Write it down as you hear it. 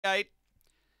8.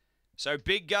 So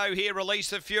big go here. Release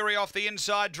the Fury off the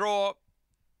inside draw.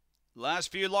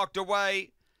 Last few locked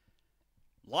away.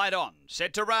 Light on.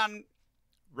 Set to run.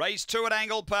 Race 2 at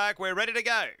Angle Park. We're ready to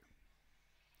go.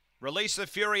 Release the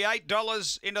Fury,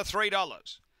 $8 into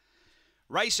 $3.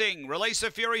 Racing, Release the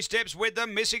Fury steps with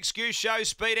them. Miss Excuse shows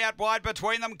speed out wide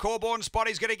between them. Corborn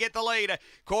Spotty's going to get the lead.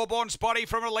 Corborn Spotty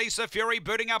from Release the Fury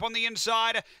booting up on the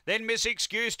inside. Then Miss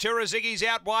Excuse. Turaziggy's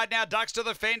out wide now. Ducks to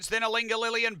the fence. Then Alinga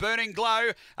Lily and Burning Glow.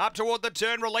 Up toward the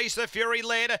turn. Release the Fury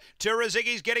led.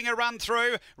 Turaziggy's getting a run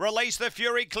through. Release the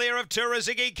Fury clear of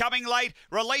Turaziggy coming late.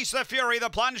 Release the Fury. The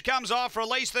plunge comes off.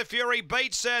 Release the Fury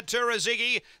beats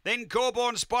Turaziggy. Then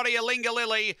Corborn Spotty, Alinga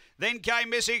Lily. Then came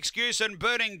Miss Excuse and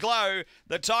Burning Glow.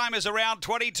 The time is around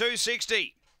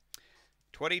 22.60.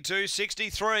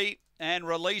 22.63 and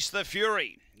Release the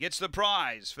Fury gets the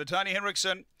prize for Tony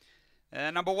Henriksen.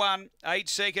 Number 1, 8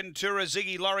 second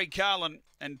Turaziggy Laurie Carlin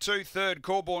and 2 third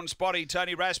Corborn Spotty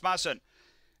Tony Rasmussen.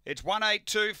 It's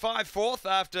 1-8-2-5 fourth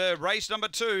after race number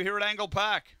 2 here at Angle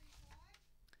Park.